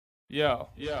Yo.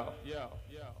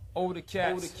 Older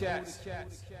cats.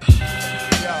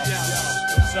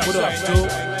 What up,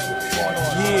 dude?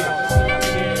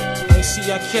 Yeah. Ain't see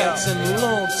y'all cats in a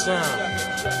long time.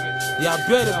 Y'all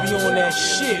better be on that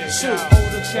shit, too. You know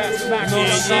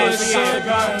what I'm saying?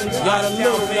 Got a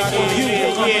little you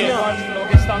coming up.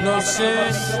 You know what I'm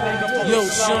saying? Yo,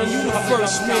 son, you the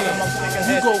first man.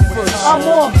 You go first. I'm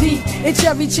on beat in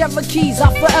Cherokees. I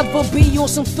forever be on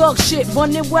some thug shit,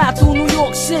 running wild through New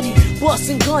York City,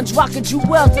 busting guns, rocking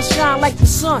jewels to shine like the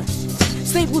sun.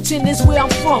 Stapleton is where I'm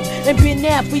from, and been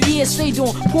there for years. Stayed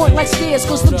on point like stairs,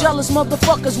 cause them jealous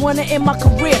motherfuckers wanna end my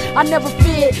career. I never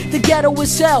feared the ghetto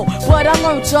is hell, but I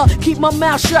learned to keep my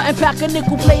mouth shut and pack a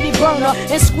nickel-plated burner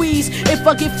and squeeze. If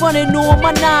I get funny, know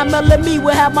my 9mm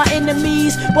will have my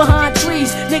enemies behind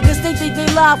trees. Niggas think they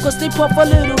live cause they puff a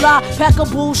little lie. Pack a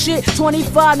bullshit,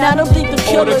 25, now them think the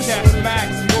killers.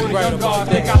 Young Godz,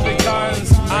 they got the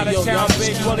guns. Out of town,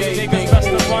 big bully, niggas best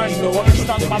to run. Walking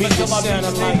stuck by the killer, beat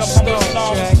sting up from the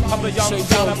slums. I'm the young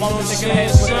child among the nigga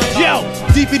heads with the Yo,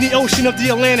 deep in the ocean of the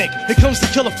Atlantic, it comes to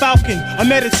kill a falcon. I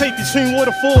meditate between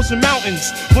waterfalls and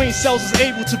mountains. Brain cells is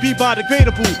able to be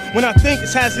biodegradable. When I think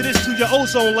it's hazardous to your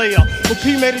ozone layer. With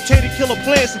premeditated killer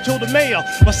plans to kill the mayor.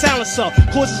 My silencer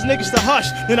causes niggas to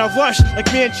hush. Then I rush like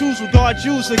Manchus with guard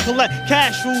Jews and collect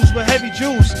cash rules with heavy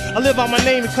Jews. I live out my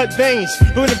name and cut veins,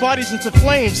 burning bodies into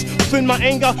flames. Within my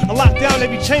anger, I lock down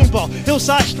every chamber.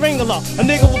 Hillside strangler, a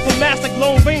nigga with a mask like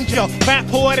Lone Ranger. Rap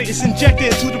poetic is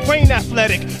injected into the brain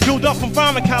athletic. Build up from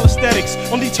rhyming calisthenics.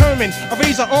 I'm determined, I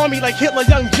raise an army like Hitler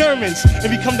young Germans and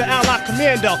become the Allied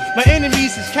commander. My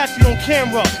enemies is captured on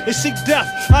camera. They seek death,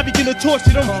 I begin to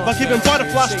torture them by giving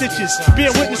butterfly stitches.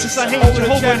 Being witnesses, I hate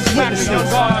Jehovah's Witnesses.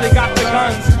 They got the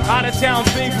guns. Out of town,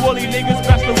 big woolly niggas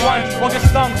best to run. Or get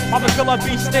stung by the killer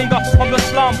beat stinger from the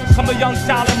slum. Come the young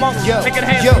child amongst. Taking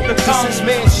hands with the tongue. This is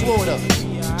manslaughter.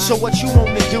 So what you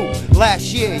want me to do?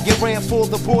 Last year, you ran for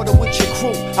the border with your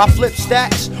crew. I flip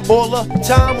stacks all the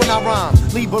time when I rhyme.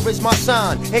 Libra is my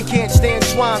sign, and can't stand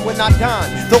swine when I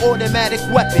dine. The automatic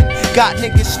weapon got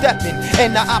niggas stepping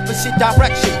in the opposite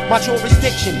direction. My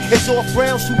jurisdiction is off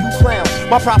grounds to you clowns.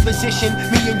 My proposition,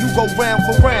 me and you go round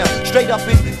for round, straight up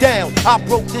and down. I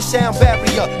broke the sound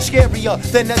barrier, scarier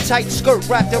than a tight skirt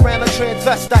wrapped around a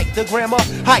transvestite. The grammar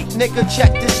height, nigga,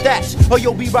 check the stats, or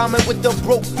you'll be rhyming with the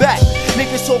broke back.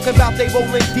 Niggas talking about they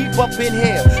rolling deep up in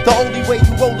here. The only way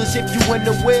you roll is if you in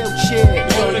the wheelchair.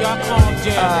 Yo, y'all calm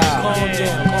down,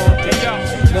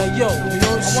 Now, yo, you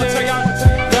know what I'm saying?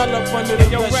 Y'all up under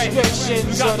the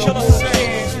restrictions of the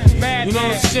Wu-Tang. You know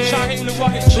what I'm saying?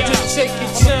 But just take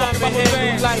your time and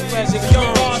handle life as it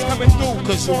comes.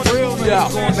 Cause for real,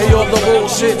 may all the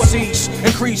bullshit cease.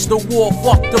 Increase the war,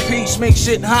 fuck the peace. Make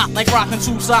shit hot like rockin'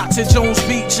 two socks at Jones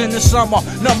Beach in the summer.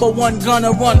 #1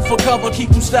 gunner, run for cover. Keep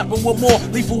them steppin' with more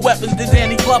lethal weapons than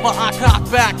Danny Glover. I cock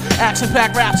back,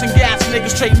 action-packed raps and gas.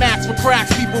 Niggas trade max for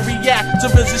cracks. People react to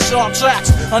visit sharp tracks.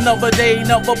 Another day,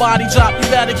 another body drop. You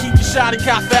better keep your shotty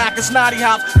cock back. It's Snotty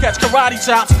House, catch karate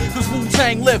chops. Cause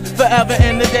Wu-Tang live forever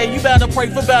in the day. You better pray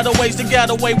for better ways to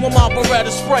get away with my Beretta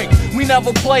spray. We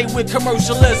never play with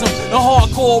commercialism. The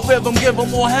hardcore rhythm give them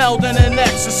more hell than an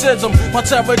exorcism. My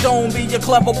terror don't be a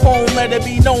clever poem, let it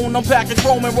be known. I'm packing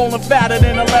chrome and rolling fatter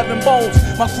than 11 bones.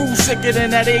 My crew's sicker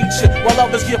than that age shit, while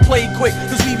others get played quick.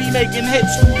 Cause we be making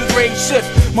hits through the grade shift.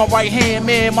 My right hand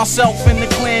man, myself and the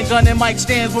clan, gun and mic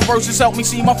stands with verses help me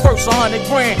see my first 100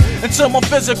 grand. Until my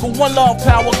physical, one love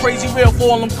power, crazy real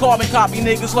for all them carbon copy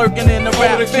niggas lurking in the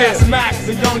rap field. Max,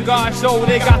 the young Godz show,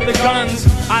 they got the guns.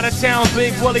 Out of town,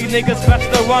 big woolly niggas best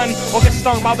to run. Or get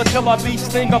stung by the killer beat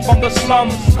stinger from the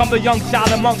slum. Come the young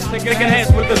child amongst, taking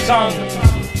heads with the tongue.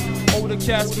 Older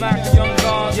cats, Max, the young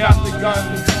Godz got the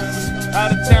guns.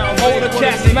 Out of town, older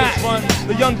cats, Max,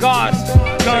 the young Godz,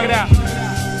 check it out.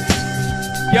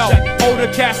 Yo,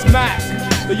 older cats, Max,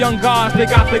 the young Godz, they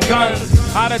got the guns.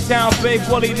 Out of town, big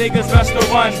woolly niggas best to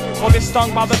run. Or get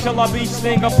stung by the killer beat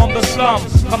stinger from the slum.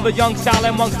 Come the young child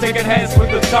amongst, taking heads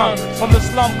with the tongue. From the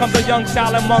slum, come the young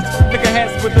child amongst, taking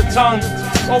heads with the tongue.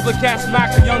 Over cats,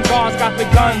 Mac, the young Godz got the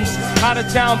guns. Out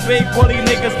of town, big woolly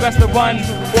niggas best to run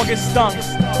or get stung.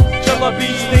 Killer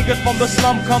beat niggas from the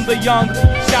slum, come the young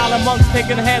child amongst,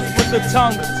 taking heads with the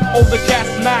tongue. Over cats,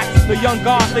 Mac, the young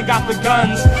Godz, they got the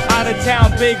guns. Out of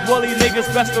town, big woolly niggas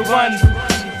best to run.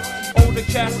 Older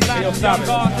cats, Mac, the young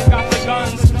Godz, they got the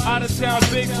guns. Out of town,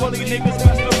 big woolly niggas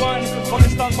best to run. Or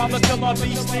get stung by the killer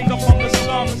beat stinger from the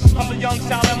slum. Come the young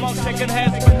child amongst, taking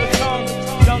heads with the tongue.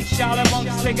 Young child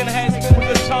amongst, taking heads with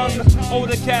the tongue.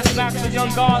 Older cats, Mac, the young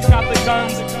Godz got the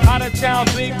guns. Out of town,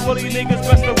 big woolly niggas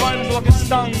best to run or get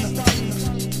stung.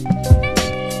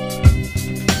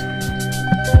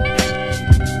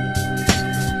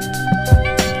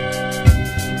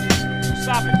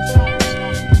 Savage.